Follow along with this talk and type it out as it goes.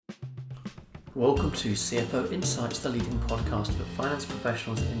Welcome to CFO Insights, the leading podcast for finance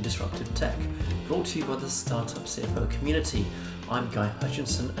professionals in disruptive tech, brought to you by the Startup CFO community. I'm Guy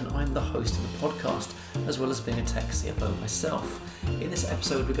Hutchinson and I'm the host of the podcast, as well as being a tech CFO myself. In this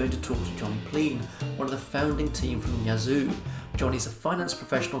episode, we're going to talk to Jonny Plein, one of the founding team from YASO. Jonny's a finance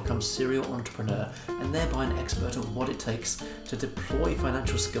professional come serial entrepreneur and thereby an expert on what it takes to deploy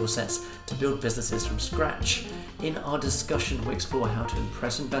financial skill sets to build businesses from scratch. In our discussion, we explore how to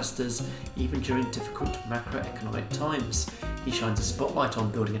impress investors even during difficult macroeconomic times. He shines a spotlight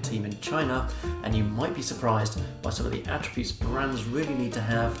on building a team in China, and you might be surprised by some of the attributes brands really need to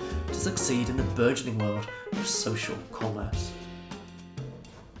have to succeed in the burgeoning world of social commerce.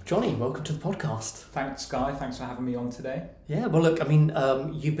 Jonny, welcome to the podcast. Thanks, Guy. Thanks for having me on today. Yeah, well, look,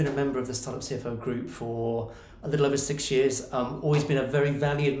 you've been a member of the Startup CFO group for a little over 6 years. Always been a very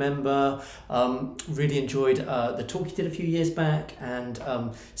valued member. Really enjoyed the talk you did a few years back and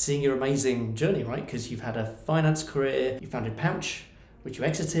seeing your amazing journey, right? Because you've had a finance career, you founded Pouch, which you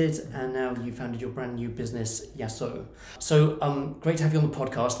exited, and now you founded your brand new business, YASO. So great to have you on the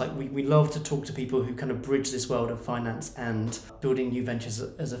podcast. We love to talk to people who kind of bridge this world of finance and building new ventures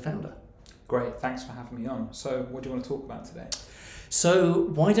as a founder. Great, thanks for having me on. So what do you want to talk about today? So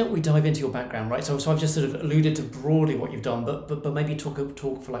why don't we dive into your background, right? So I've just sort of alluded to broadly what you've done, but maybe talk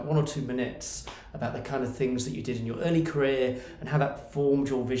for like 1 or 2 minutes about the kind of things that you did in your early career and how that formed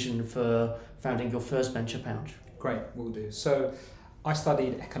your vision for founding your first venture, Pouch. Great, will do. So I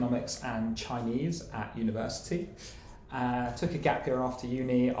studied economics and Chinese at university. Took a gap year after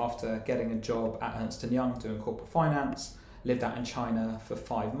uni after getting a job at Ernst & Young doing corporate finance. Lived out in China for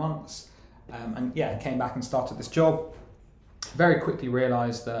 5 months. Came back and started this job. Very quickly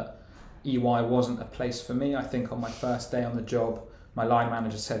realised that EY wasn't a place for me. I think on my first day on the job, my line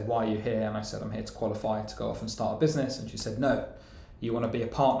manager said, "Why are you here?" And I said, "I'm here to qualify to go off and start a business." And she said, "No, you want to be a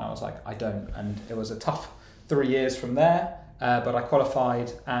partner?" I was like, "I don't." And it was a tough 3 years from there. But I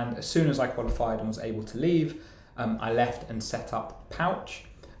qualified, and as soon as I qualified and was able to leave, I left and set up Pouch.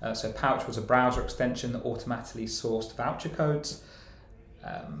 So Pouch was a browser extension that automatically sourced voucher codes.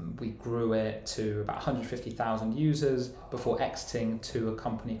 We grew it to about 150,000 users before exiting to a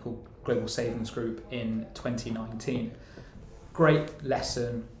company called Global Savings Group in 2019. Great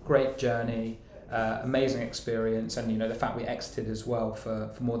lesson, great journey, amazing experience, and the fact we exited as well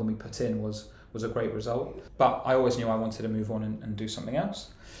for more than we put in was a great result. But I always knew I wanted to move on and do something else.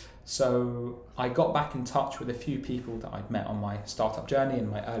 So I got back in touch with a few people that I'd met on my startup journey in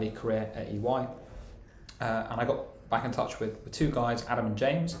my early career at EY. And I got back in touch with 2 guys, Adam and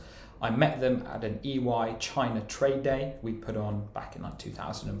James. I met them at an EY China Trade Day we put on back in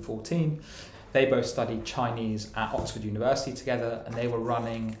 2014. They both studied Chinese at Oxford University together, and they were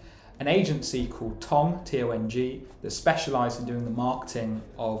running an agency called Tong, T-O-N-G, that specialised in doing the marketing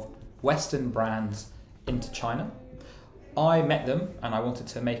of Western brands into China. I met them and I wanted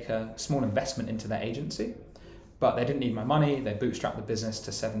to make a small investment into their agency, but they didn't need my money. They bootstrapped the business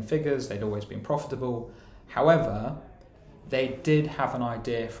to 7 figures. They'd always been profitable. However, they did have an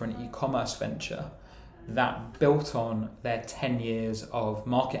idea for an e-commerce venture that built on their 10 years of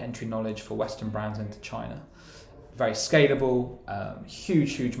market entry knowledge for Western brands into China. Very scalable,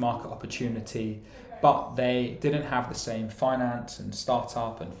 huge market opportunity, but they didn't have the same finance and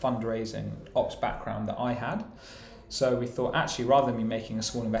startup and fundraising ops background that I had. So we thought, actually, rather than me making a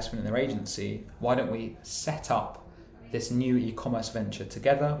small investment in their agency, why don't we set up this new e-commerce venture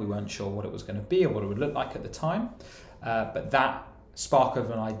together? We weren't sure what it was going to be or what it would look like at the time, but that spark of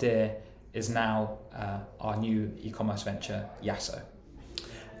an idea is now our new e-commerce venture, YASO.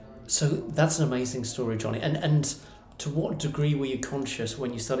 So that's an amazing story, Jonny. And to what degree were you conscious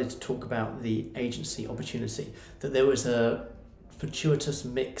when you started to talk about the agency opportunity that there was a fortuitous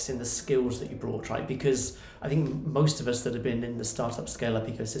mix in the skills that you brought, right? Because I think most of us that have been in the startup scale-up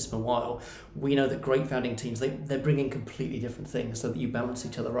ecosystem a while, we know that great founding teams, they're bringing completely different things so that you balance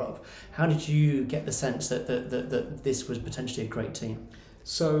each other up. How did you get the sense that this was potentially a great team?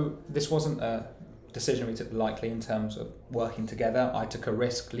 So this wasn't a decision we took lightly in terms of working together. I took a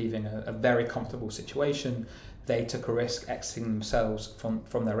risk leaving a very comfortable situation. They took a risk exiting themselves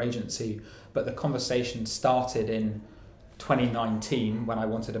from their agency. But the conversation started in 2019 when I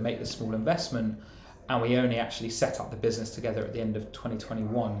wanted to make this small investment, and we only actually set up the business together at the end of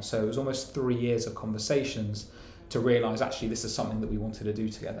 2021. So it was almost 3 years of conversations to realise actually this is something that we wanted to do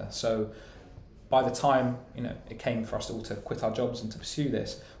together. So by the time it came for us all to quit our jobs and to pursue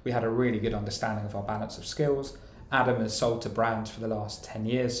this, we had a really good understanding of our balance of skills. Adam has sold to brands for the last 10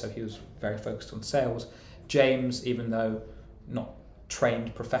 years, so he was very focused on sales. James, even though not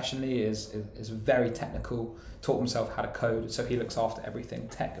trained professionally, is very technical, taught himself how to code, so he looks after everything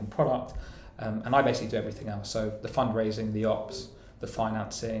tech and product, and I basically do everything else. So the fundraising, the ops, the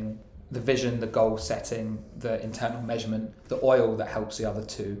financing, the vision, the goal setting, the internal measurement, the oil that helps the other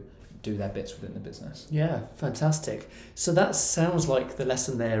two do their bits within the business. Yeah, fantastic. So that sounds like the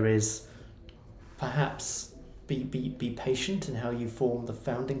lesson there is perhaps be patient in how you form the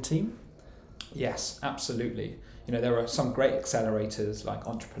founding team. Yes, absolutely. There are some great accelerators like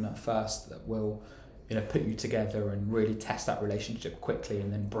Entrepreneur First that will, put you together and really test that relationship quickly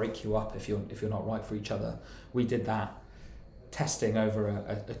and then break you up if you're not right for each other. We did that testing over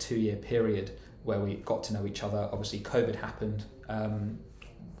a 2-year period where we got to know each other. Obviously, COVID happened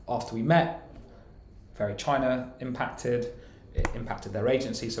after we met. Very China impacted. It impacted their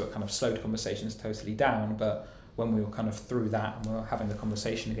agency, so it kind of slowed conversations totally down. But when we were kind of through that and we were having the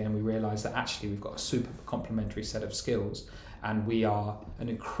conversation again, we realised that actually we've got a super complementary set of skills, and we are an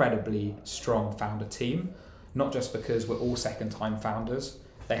incredibly strong founder team, not just because we're all second-time founders.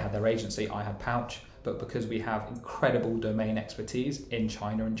 They had their agency, I had Pouch, but because we have incredible domain expertise in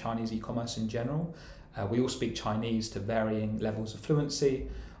China and Chinese e-commerce in general. We all speak Chinese to varying levels of fluency.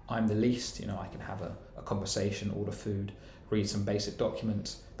 I'm the least, I can have a conversation, order food, read some basic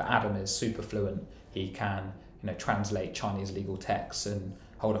documents, but Adam is super fluent. He can translate Chinese legal texts and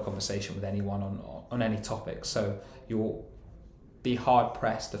hold a conversation with anyone on any topic. So you'll be hard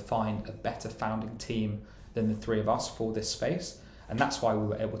pressed to find a better founding team than the three of us for this space. And that's why we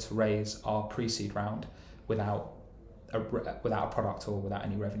were able to raise our pre-seed round without a product or without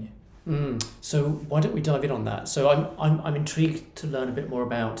any revenue. So why don't we dive in on that? So I'm intrigued to learn a bit more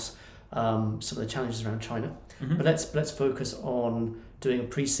about some of the challenges around China. Mm-hmm. But let's focus on doing a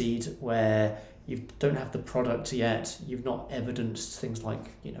pre-seed where you don't have the product yet, you've not evidenced things like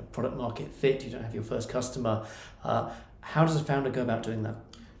product market fit, you don't have your first customer. How does a founder go about doing that?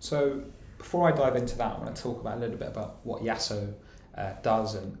 So before I dive into that, I want to talk about a little bit about what YASO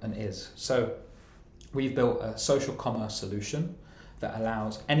does and is. So we've built a social commerce solution that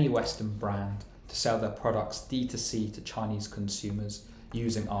allows any Western brand to sell their products D2C to Chinese consumers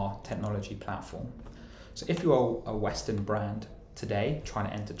using our technology platform. So if you're a Western brand today trying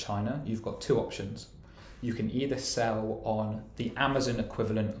to enter China, you've got two options. You can either sell on the Amazon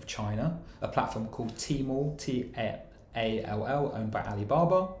equivalent of China, a platform called Tmall, T-A-L-L, owned by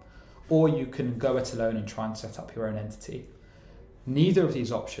Alibaba, or you can go it alone and try and set up your own entity. Neither of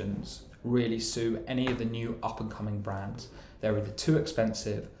these options really suit any of the new up-and-coming brands. They're either too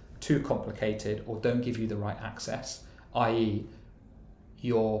expensive, too complicated, or don't give you the right access, i.e.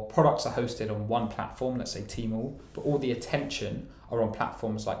 your products are hosted on one platform, let's say Tmall, but all the attention are on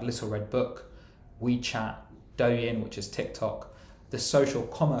platforms like Little Red Book, WeChat, Douyin, which is TikTok, the social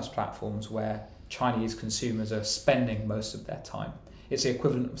commerce platforms where Chinese consumers are spending most of their time. It's the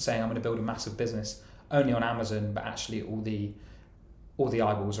equivalent of saying I'm going to build a massive business only on Amazon, but actually all the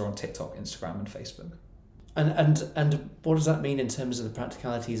eyeballs are on TikTok, Instagram, and Facebook. And what does that mean in terms of the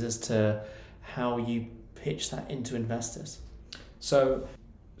practicalities as to how you pitch that into investors? So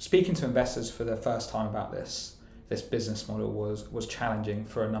speaking to investors for the first time about this business model was challenging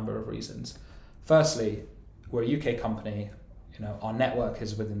for a number of reasons. Firstly, we're a UK company, our network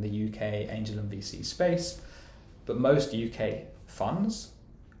is within the UK angel and VC space, but most UK funds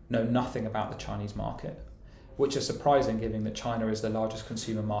know nothing about the Chinese market, which is surprising given that China is the largest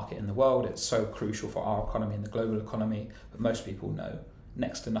consumer market in the world. It's so crucial for our economy and the global economy, but most people know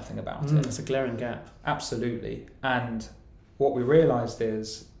next to nothing about it. It's a glaring gap. Absolutely. And what we realised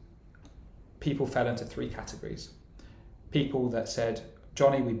is people fell into three categories. People that said,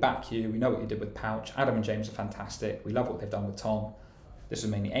 Jonny, we back you, we know what you did with Pouch, Adam and James are fantastic, we love what they've done with Tom, this is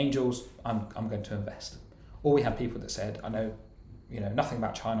mainly angels, I'm going to invest. Or we had people that said, I know nothing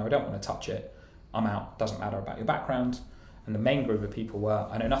about China, I don't want to touch it, I'm out, doesn't matter about your background. And the main group of people were,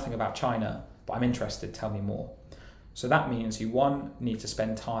 I know nothing about China, but I'm interested, tell me more. So that means you need to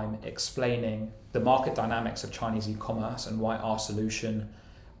spend time explaining the market dynamics of Chinese e-commerce and why our solution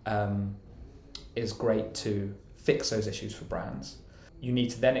is great to fix those issues for brands. You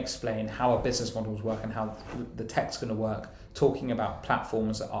need to then explain how our business models work and how the tech's going to work, talking about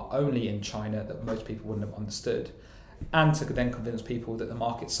platforms that are only in China that most people wouldn't have understood, and to then convince people that the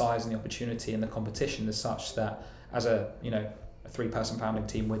market size and the opportunity and the competition is such that as a 3-person founding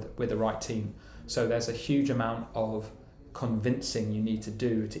team with the right team. So there's a huge amount of convincing you need to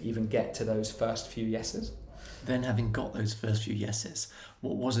do to even get to those first few yeses. Then having got those first few yeses,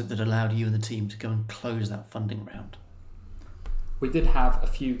 what was it that allowed you and the team to go and close that funding round? We did have a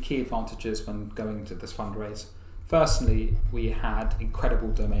few key advantages when going into this fundraise. Firstly, we had incredible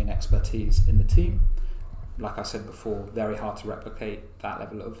domain expertise in the team. like I said before, very hard to replicate that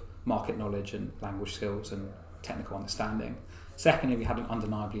level of market knowledge and language skills and technical understanding. Secondly, we had an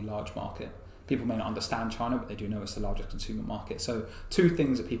undeniably large market. People may not understand China, but they do know it's the largest consumer market. So 2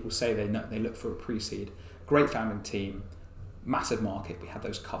 things that people say they look for a pre-seed: great founding team, massive market. We had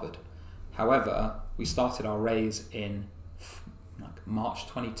those covered. However, we started our raise in March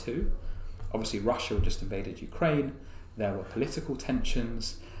 22. Obviously, Russia had just invaded Ukraine. There were political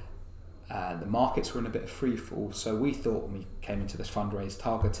tensions. The markets were in a bit of free fall. So we thought, when we came into this fundraise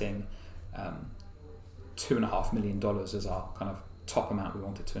targeting $2.5 million as our kind of top amount we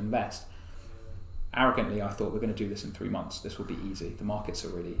wanted to invest, arrogantly I thought, we're going to do this in 3 months. This will be easy. The markets are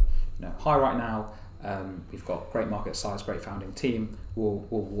really high right now. We've got great market size, great founding team. We'll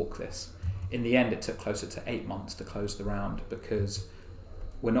walk this. In the end, it took closer to 8 months to close the round, because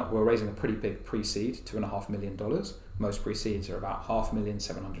we're raising a pretty big pre-seed, $2.5 million. Most pre-seeds are about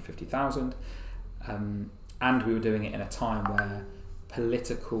 $500,750,000, and we were doing it in a time where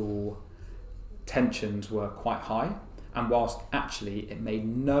political tensions were quite high. And whilst actually it made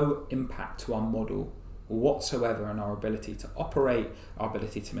no impact to our model whatsoever and our ability to operate, our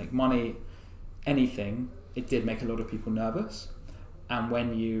ability to make money, anything, it did make a lot of people nervous. And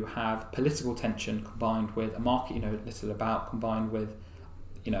when you have political tension combined with a market you know little about, combined with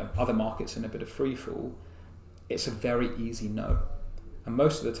other markets in a bit of free fall, it's a very easy no. And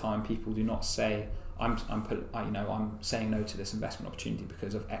most of the time, people do not say, I'm saying no to this investment opportunity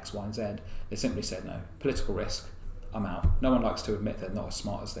because of X, Y, and Z. They simply said no. Political risk, I'm out. No one likes to admit they're not as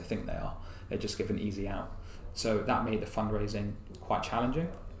smart as they think they are. They just give an easy out. So that made the fundraising quite challenging.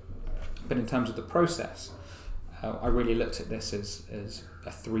 But in terms of the process, I really looked at this as a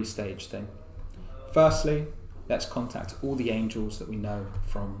 3-stage thing. Firstly, let's contact all the angels that we know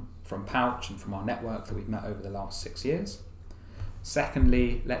from Pouch and from our network that we've met over the last 6 years.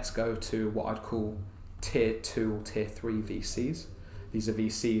 Secondly, let's go to what I'd call tier 2 or tier 3 VCs. These are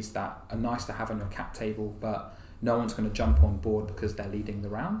VCs that are nice to have on your cap table, but no one's going to jump on board because they're leading the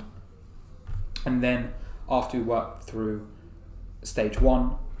round. And then after we worked through stage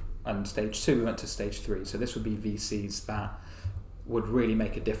 1 and stage 2, we went to stage 3. So this would be VCs that would really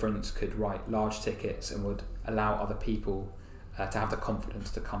make a difference, could write large tickets, and would allow other people to have the confidence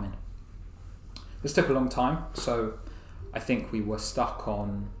to come in. This took a long time, so I think we were stuck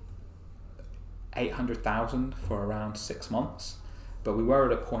on 800,000 for around 6 months, but we were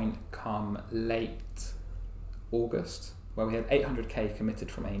at a point come late August where we had 800k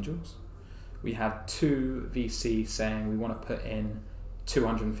committed from angels. We had 2 VCs saying we want to put in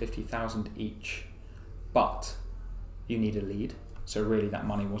 250,000 each, but you need a lead. So really that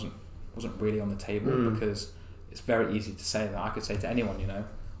money wasn't really on the table, because it's very easy to say that. I could say to anyone,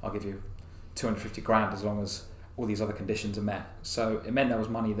 I'll give you 250 grand as long as all these other conditions are met. So it meant there was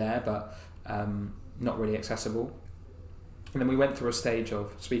money there, but not really accessible. And then we went through a stage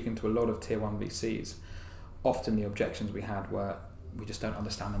of speaking to a lot of tier 1 VCs. Often the objections we had were, we just don't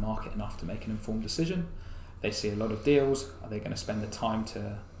understand the market enough to make an informed decision. They see a lot of deals. Are they going to spend the time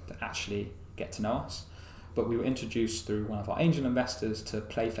to actually get to know us? But we were introduced through one of our angel investors to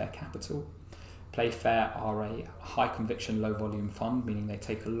Playfair Capital. Playfair are a high conviction, low volume fund, meaning they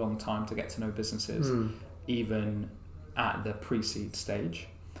take a long time to get to know businesses, even at the pre-seed stage.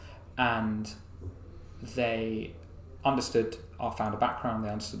 And they understood our founder background, they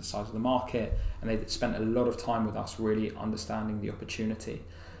understood the size of the market, and they spent a lot of time with us really understanding the opportunity.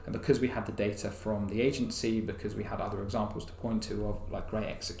 And because we had the data from the agency, because we had other examples to point to of like great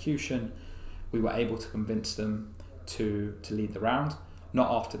execution, we were able to convince them to lead the round,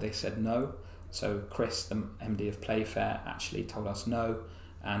 not after they said no. So Chris, the MD of Playfair, actually told us no,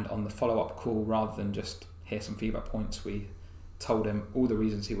 and on the follow-up call, rather than just hear some feedback points, we told him all the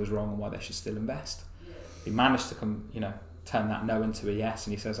reasons he was wrong and why they should still invest. He managed to turn that no into a yes,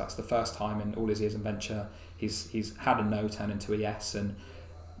 and he says that's the first time in all his years in venture he's had a no turn into a yes. And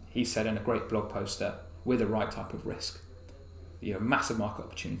he said in a great blog post that we're the right type of risk. Massive market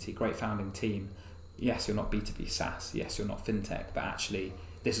opportunity, great founding team. Yes, you're not B2B SaaS. Yes, you're not fintech, but actually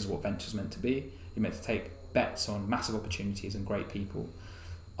this is what venture's meant to be. You're meant to take bets on massive opportunities and great people.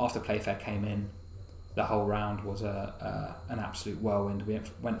 After Playfair came in, the whole round was an absolute whirlwind. We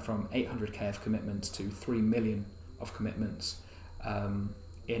went from 800k of commitments to 3 million of commitments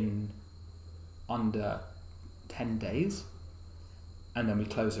in under 10 days. And then we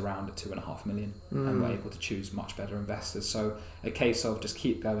closed the round at 2.5 million and were able to choose much better investors. So a case of just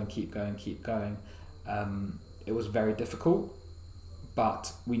keep going. It was very difficult,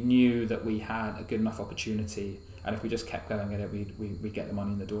 but we knew that we had a good enough opportunity, and if we just kept going at it, we'd get the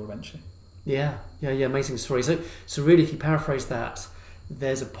money in the door eventually. Yeah, amazing story. So really, if you paraphrase that,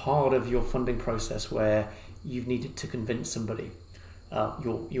 there's a part of your funding process where you've needed to convince somebody,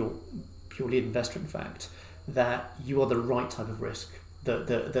 your lead investor in fact, that you are the right type of risk,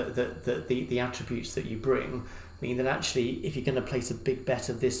 the attributes that you bring mean that actually if you're going to place a big bet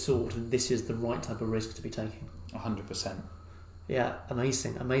of this sort, this is the right type of risk to be taking. 100%. Yeah,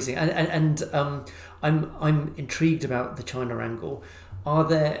 amazing, and I'm intrigued about the China angle. Are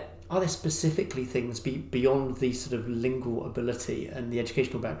there specifically things beyond the sort of lingual ability and the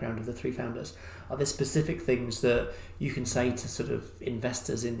educational background of the three founders? Are there specific things that you can say to sort of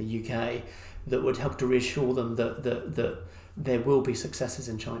investors in the UK that would help to reassure them that there will be successes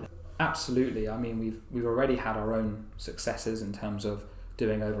in China? Absolutely. I mean, we've already had our own successes in terms of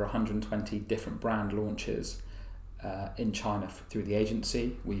doing over 120 different brand launches in China through the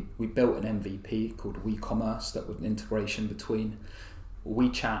agency. We built an MVP called WeCommerce that was an integration between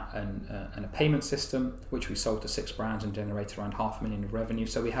WeChat and a payment system, which we sold to 6 brands and generated around $500,000 of revenue.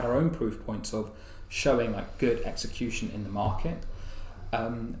 So we had our own proof points of showing like good execution in the market.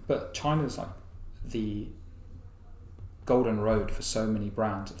 But China's like the golden road for so many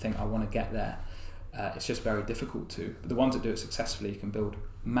brands that think, I want to get there. It's just very difficult to. But the ones that do it successfully can build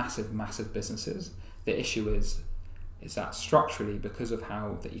massive businesses. The issue is that structurally, because of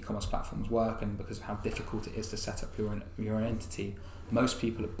how the e-commerce platforms work and because of how difficult it is to set up your own entity, most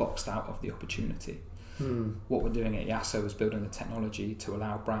people are boxed out of the opportunity. What we're doing at YASO is building the technology to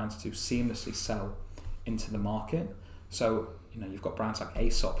allow brands to seamlessly sell into the market. So, you've got brands like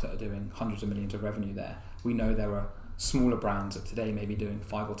Aesop that are doing hundreds of millions of revenue there. We know there are smaller brands that today may be doing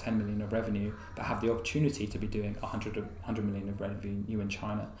 5 or 10 million of revenue but have the opportunity to be doing 100 million of revenue in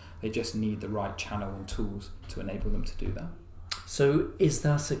China. They just need the right channel and tools to enable them to do that. So is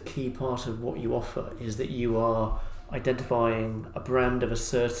that a key part of what you offer, is that you are identifying a brand of a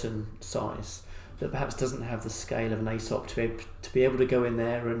certain size that perhaps doesn't have the scale of an Aesop to be able to go in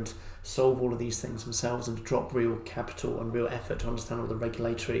there and solve all of these things themselves and drop real capital and real effort to understand all the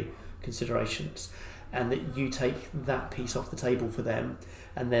regulatory considerations, and that you take that piece off the table for them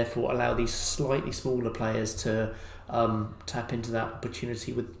and therefore allow these slightly smaller players to tap into that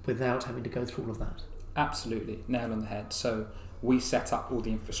opportunity without having to go through all of that? Absolutely, nail on the head. So we set up all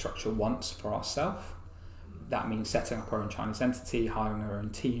the infrastructure once for ourselves. That means setting up our own Chinese entity, hiring our own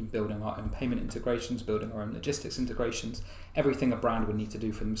team, building our own payment integrations, building our own logistics integrations, everything a brand would need to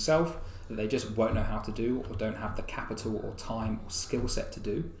do for themselves that they just won't know how to do or don't have the capital or time or skill set to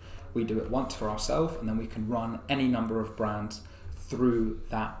do. We do it once for ourselves, and then we can run any number of brands through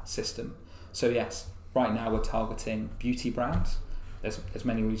that system. So yes, right now we're targeting beauty brands. There's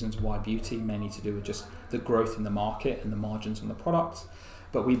many reasons why beauty, mainly to do with just the growth in the market and the margins on the products.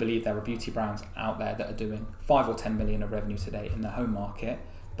 But we believe there are beauty brands out there that are doing 5 or 10 million of revenue today in their home market,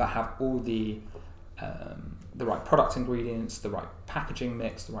 but have all the right product ingredients, the right packaging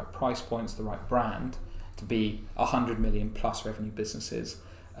mix, the right price points, the right brand to be 100 million plus revenue businesses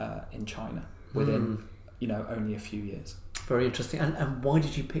in China within only a few years. Very interesting. And why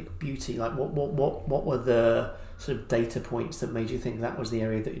did you pick beauty? Like what were the sort of data points that made you think that was the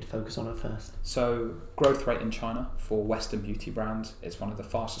area that you'd focus on at first? So growth rate in China for Western beauty brands is one of the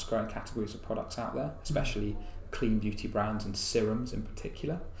fastest growing categories of products out there, especially clean beauty brands and serums in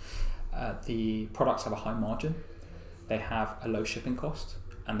particular. The products have a high margin, they have a low shipping cost,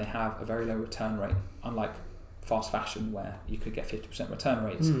 and they have a very low return rate, unlike fast fashion where you could get 50% return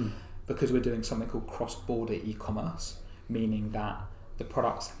rates. Because we're doing something called cross-border e-commerce, meaning that the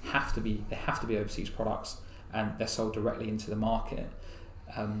products have to be overseas products and they're sold directly into the market.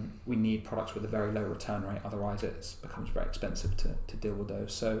 We need products with a very low return rate, otherwise it becomes very expensive to deal with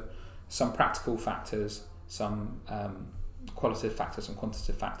those. So some practical factors, some qualitative factors, some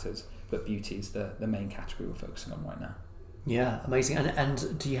quantitative factors, but beauty is the main category we're focusing on right now. Yeah, amazing.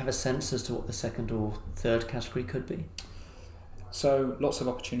 And do you have a sense as to what the second or third category could be? So lots of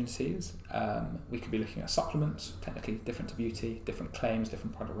opportunities. We could be looking at supplements, technically different to beauty, different claims,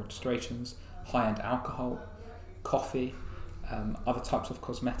 different product registrations, high-end alcohol, coffee, other types of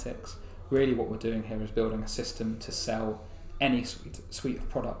cosmetics. Really what we're doing here is building a system to sell any suite of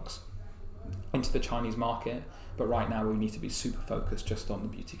products into the Chinese market, but right now we need to be super focused just on the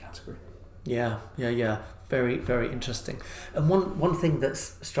beauty category. Yeah. Very, very interesting. And one thing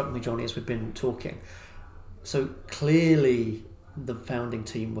that's struck me, Jonny, as we've been talking, so clearly the founding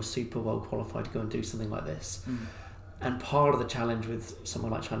team was super well qualified to go and do something like this. And part of the challenge with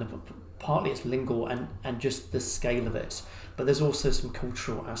somewhere like China, partly it's lingual and just the scale of it, but there's also some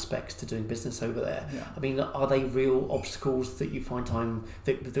cultural aspects to doing business over there. Yeah. I mean, are they real obstacles that you find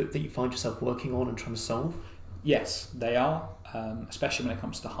that you find yourself working on and trying to solve? Yes, they are, especially when it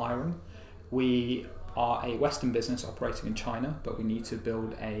comes to hiring. We are a Western business operating in China, but we need to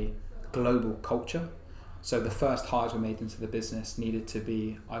build a global culture. So the first hires we made into the business needed to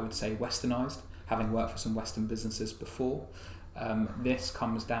be, I would say, westernized, having worked for some Western businesses before. This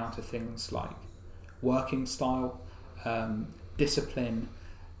comes down to things like working style, discipline,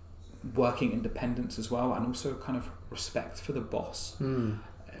 working independence as well, and also kind of respect for the boss.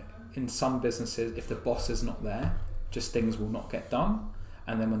 In some businesses, if the boss is not there, just things will not get done.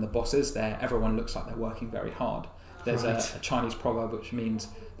 And then when the boss is there, everyone looks like they're working very hard. There's a Chinese proverb which means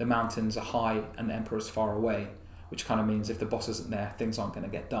the mountains are high and the emperor is far away, which kind of means if the boss isn't there, things aren't going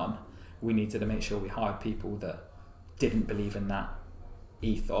to get done. We needed to make sure we hired people that didn't believe in that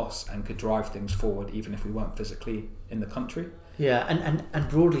ethos and could drive things forward even if we weren't physically in the country. Yeah, and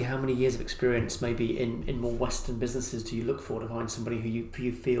broadly, how many years of experience maybe in more Western businesses do you look for to find somebody who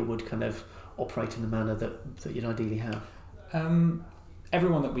you feel would kind of operate in the manner that you'd ideally have?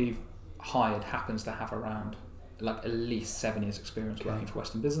 Everyone that we've hired happens to have around like at least 7 years experience working for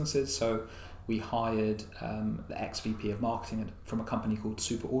Western businesses. So we hired the ex-VP of marketing from a company called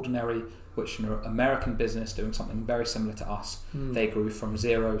Superordinary, which is an American business doing something very similar to us. They grew from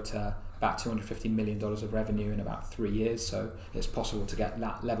 0 to about $250 million of revenue in about 3 years. So it's possible to get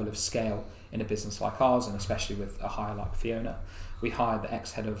that level of scale in a business like ours, and especially with a hire like Fiona. We hired the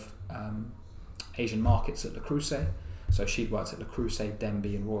ex-head of Asian markets at Le Creuset. So she'd worked at Le Creuset,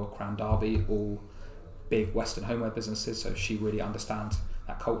 Denby and Royal Crown Derby, all big Western homeware businesses. So she really understands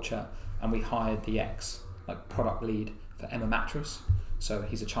that culture. And we hired the product lead for Emma Mattress. So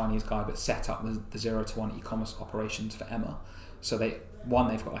he's a Chinese guy, but set up the 0 to 1 e-commerce operations for Emma. So they've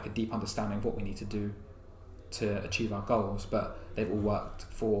got like a deep understanding of what we need to do to achieve our goals, but they've all worked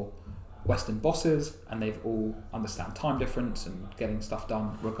for Western bosses and they've all understand time difference and getting stuff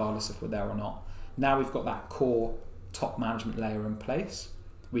done regardless if we're there or not. Now we've got that core top management layer in place.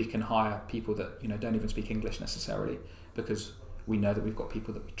 We can hire people that don't even speak English necessarily, because we know that we've got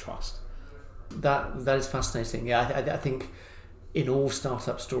people that we trust. That is fascinating. Yeah, I think in all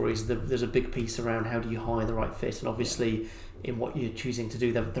startup stories, there's a big piece around how do you hire the right fit, and obviously in what you're choosing to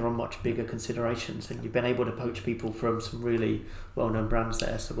do, there are much bigger considerations, and you've been able to poach people from some really well-known brands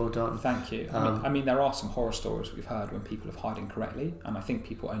there, so well done. Thank you. I mean, there are some horror stories we've heard when people have hired incorrectly, and I think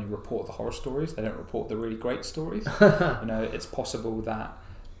people only report the horror stories, they don't report the really great stories. It's possible that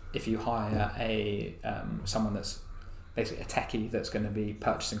if you hire someone that's basically a techie that's going to be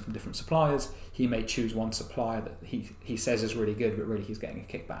purchasing from different suppliers, he may choose one supplier that he says is really good, but really he's getting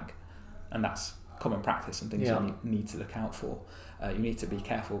a kickback, and that's common practice and things you need to look out for. You need to be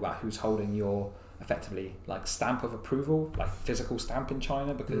careful about who's holding your effectively like stamp of approval, like physical stamp in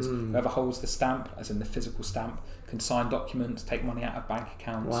China, because whoever holds the stamp, as in the physical stamp, can sign documents, take money out of bank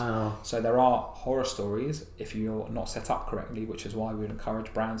accounts. Wow. So there are horror stories if you're not set up correctly, which is why we would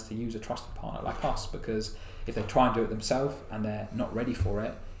encourage brands to use a trusted partner like us, because if they try and do it themselves and they're not ready for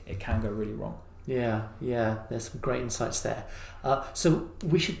it, it can go really wrong. Yeah, there's some great insights there. So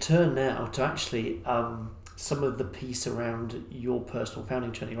we should turn now to actually some of the piece around your personal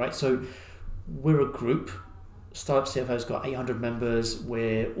founding journey, right? So we're a group. Startup CFO's got 800 members.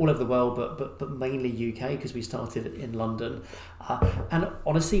 We're all over the world, but mainly UK, because we started in London. And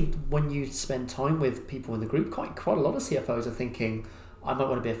honestly, when you spend time with people in the group, quite a lot of CFOs are thinking, I might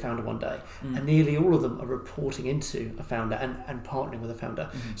want to be a founder one day. And nearly all of them are reporting into a founder and partnering with a founder.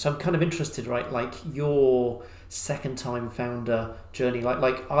 So I'm kind of interested, right? Like your second time founder journey,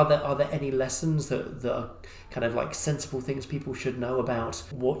 like are there any lessons that are kind of like sensible things people should know about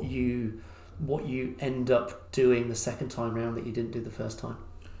what you end up doing the second time round that you didn't do the first time?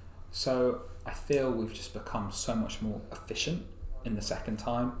 So I feel we've just become so much more efficient in the second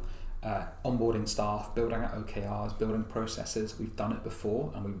time. Onboarding staff, building out OKRs, building processes. We've done it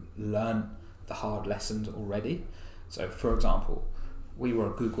before and we've learned the hard lessons already. So for example, we were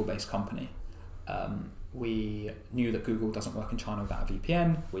a Google-based company. We knew that Google doesn't work in China without a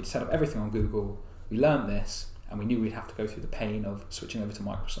VPN. We'd set up everything on Google. We learned this and we knew we'd have to go through the pain of switching over to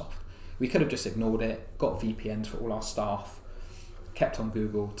Microsoft. We could have just ignored it, got VPNs for all our staff, kept on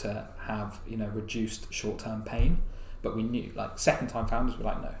Google to have reduced short-term pain. But we knew, like, second-time founders were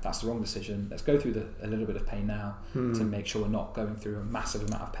like, no, that's the wrong decision. Let's go through a little bit of pain now to make sure we're not going through a massive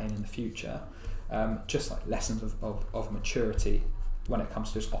amount of pain in the future. Just like lessons of maturity when it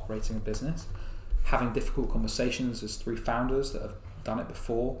comes to just operating a business. Having difficult conversations as 3 founders that have done it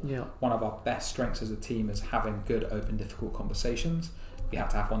before. Yeah. One of our best strengths as a team is having good, open, difficult conversations. We had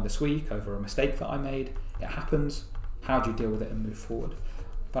to have one this week over a mistake that I made. It happens. How do you deal with it and move forward?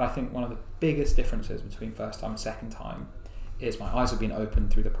 But I think one of the biggest differences between first time and second time is my eyes have been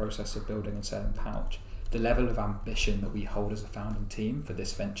opened through the process of building and selling Pouch. The level of ambition that we hold as a founding team for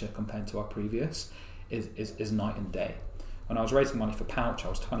this venture compared to our previous is night and day. when I was raising money for Pouch, I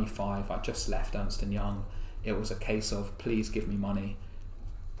was 25, I just left Ernst & Young. It was a case of, please give me money.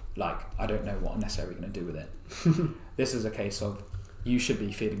 Like, I don't know what I'm necessarily going to do with it. This is a case of, you should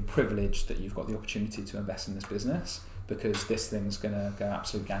be feeling privileged that you've got the opportunity to invest in this business, because this thing's going to go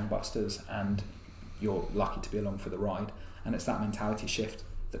absolute gangbusters and you're lucky to be along for the ride. And it's that mentality shift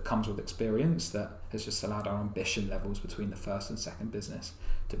that comes with experience that has just allowed our ambition levels between the first and second business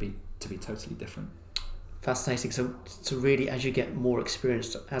to be totally different. Fascinating. So really, as you get more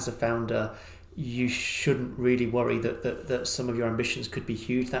experienced as a founder, you shouldn't really worry that some of your ambitions could be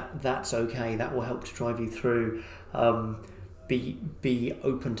huge. That's okay. That will help to drive you through. Be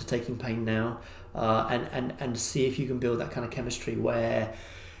open to taking pain now, and see if you can build that kind of chemistry where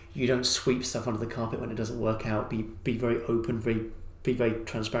you don't sweep stuff under the carpet when it doesn't work out. Be very open, be very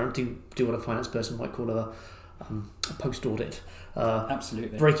transparent. Do what a finance person might call a post audit.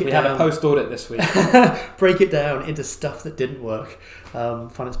 Absolutely. We had a post audit this week. Break it down into stuff that didn't work.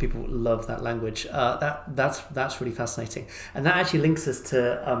 Finance people love that language. That's really fascinating, and that actually links us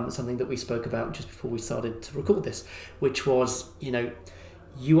to something that we spoke about just before we started to record this, which was,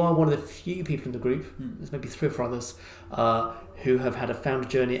 you are one of the few people in the group. There's maybe 3 or 4 others who have had a founder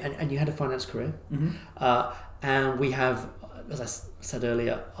journey, and you had a finance career. And we have, as I said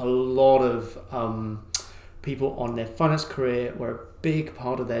earlier, a lot of people on their finance career where a big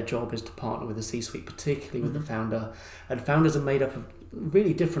part of their job is to partner with the C-suite, particularly with the founder. And founders are made up of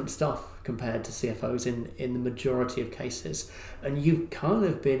really different stuff compared to CFOs in the majority of cases. And you've kind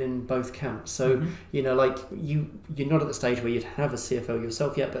of been in both camps. So, you're not at the stage where you'd have a CFO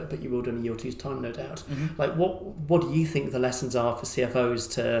yourself yet, but you will do in a year or two's time, no doubt. Like, what do you think the lessons are for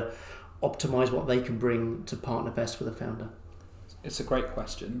CFOs to optimize what they can bring to partner best with a founder? It's a great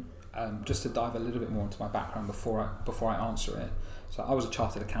question. Just to dive a little bit more into my background before I answer it. So I was a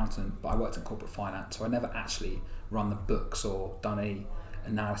chartered accountant, but I worked in corporate finance, so I never actually run the books or done any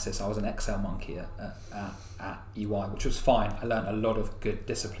analysis. I was an Excel monkey at EY, which was fine. I learned a lot of good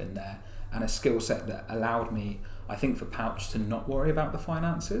discipline there and a skill set that allowed me, I think, for Pouch to not worry about the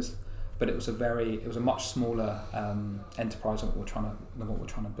finances. But it was a much smaller enterprise than what we're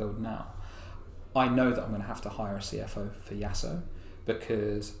trying to build now. I know that I'm going to have to hire a CFO for YASO,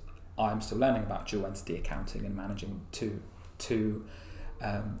 because I'm still learning about dual entity accounting and managing two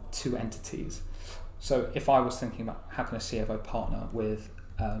entities. So if I was thinking about how can a CFO partner with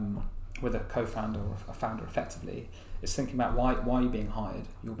a co-founder or a founder effectively, it's thinking about why are you being hired?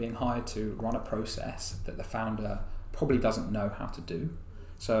 You're being hired to run a process that the founder probably doesn't know how to do.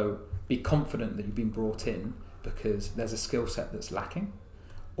 So be confident that you've been brought in because there's a skill set that's lacking.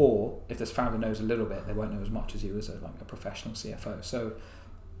 Or if this founder knows a little bit, they won't know as much as you as a professional CFO. So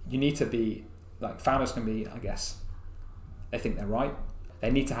you need to be, founders can be, I guess, they think they're right.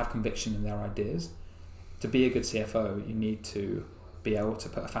 They need to have conviction in their ideas. To be a good CFO, you need to be able to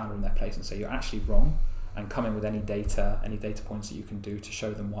put a founder in their place and say, you're actually wrong, and come in with any data points that you can do to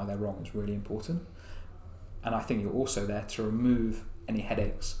show them why they're wrong is really important. And I think you're also there to remove any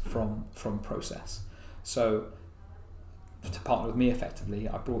headaches from process. So to partner with me effectively,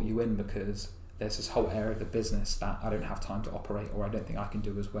 I brought you in because there's this whole area of the business that I don't have time to operate, or I don't think I can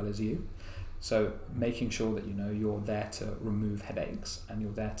do as well as you. So making sure that you're there to remove headaches and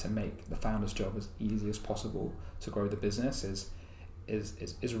you're there to make the founder's job as easy as possible to grow the business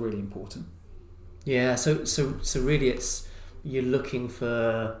is really important. Yeah, so really it's you're looking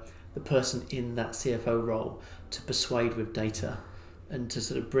for the person in that CFO role to persuade with data and to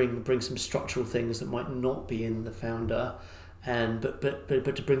sort of bring some structural things that might not be in the founder,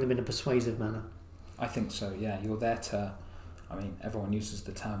 but to bring them in a persuasive manner. I think so. Yeah, you're there to. I mean, everyone uses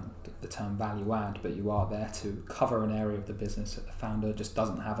the term value add, but you are there to cover an area of the business that the founder just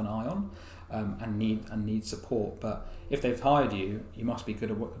doesn't have an eye on, and need support. But if they've hired you, you must be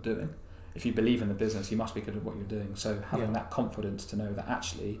good at what you're doing. If you believe in the business, you must be good at what you're doing. So having that confidence to know that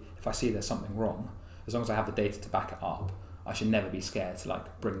actually, if I see there's something wrong, as long as I have the data to back it up, I should never be scared to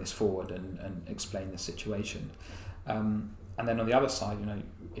bring this forward and explain the situation. And then on the other side,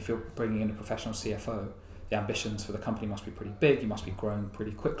 if you're bringing in a professional CFO, the ambitions for the company must be pretty big. You must be growing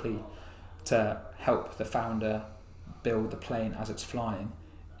pretty quickly. To help the founder build the plane as it's flying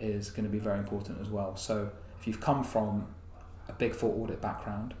is going to be very important as well. So if you've come from a Big Four audit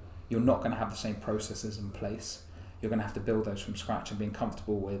background, you're not going to have the same processes in place. You're going to have to build those from scratch, and being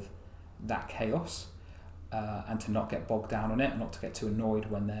comfortable with that chaos, and to not get bogged down on it and not to get too annoyed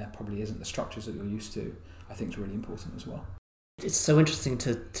when there probably isn't the structures that you're used to, I think is really important as well. It's so interesting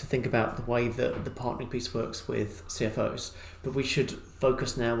to think about the way that the partnering piece works with CFOs, but we should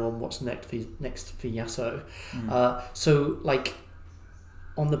focus now on what's next for YASO. So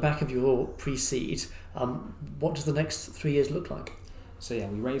on the back of your pre-seed, what does the next 3 years look like? So yeah,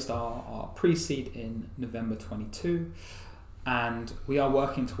 we raised our pre-seed in November 22, and we are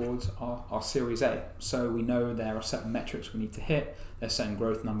working towards our Series A. So we know there are certain metrics we need to hit, there's certain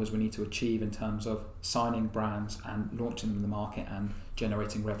growth numbers we need to achieve in terms of signing brands and launching them in the market and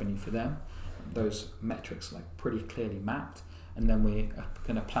generating revenue for them. Those metrics are pretty clearly mapped, and then we are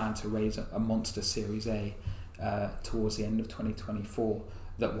going to plan to raise a monster Series A towards the end of 2024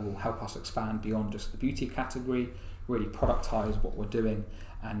 that will help us expand beyond just the beauty category, really productize what we're doing,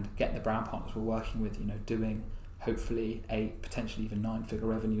 and get the brand partners we're working with, doing hopefully 8, potentially even 9-figure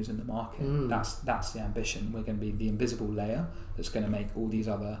revenues in the market. That's the ambition. We're going to be the invisible layer that's going to make all these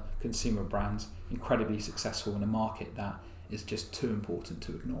other consumer brands incredibly successful in a market that is just too important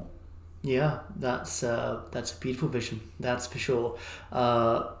to ignore. Yeah, that's a beautiful vision. That's for sure.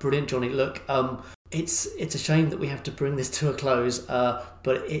 Brilliant, Jonny. Look, it's a shame that we have to bring this to a close,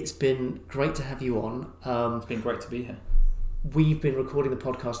 but it's been great to have you on. It's been great to be here. We've been recording the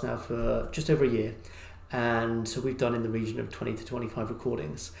podcast now for just over a year, and so we've done in the region of 20 to 25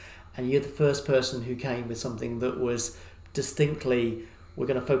 recordings, and you're the first person who came with something that was distinctly, we're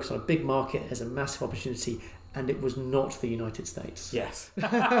going to focus on a big market as a massive opportunity, and it was not the United States. Yes.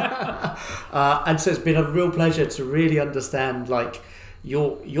 And so it's been a real pleasure to really understand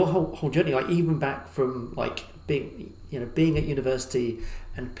your whole journey, even back from being at university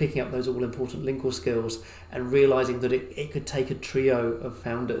and picking up those all important lingual skills and realizing that it could take a trio of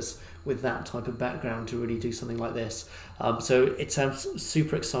founders with that type of background to really do something like this. So it sounds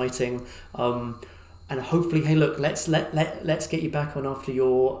super exciting. And hopefully, hey, look, let's get you back on after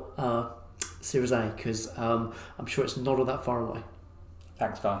your Series A, because I'm sure it's not all that far away.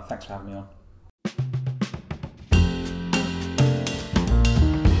 Thanks, Guy. Thanks for having me on.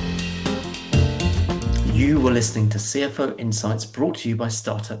 You were listening to CFO Insights, brought to you by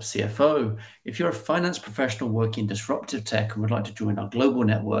Startup CFO. If you're a finance professional working in disruptive tech and would like to join our global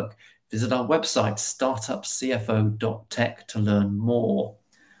network, visit our website, startupcfo.tech, to learn more.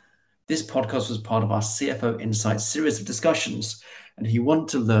 This podcast was part of our CFO Insights series of discussions. And if you want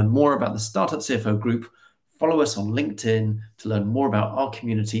to learn more about the Startup CFO group, follow us on LinkedIn to learn more about our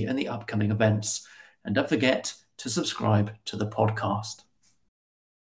community and the upcoming events. And don't forget to subscribe to the podcast.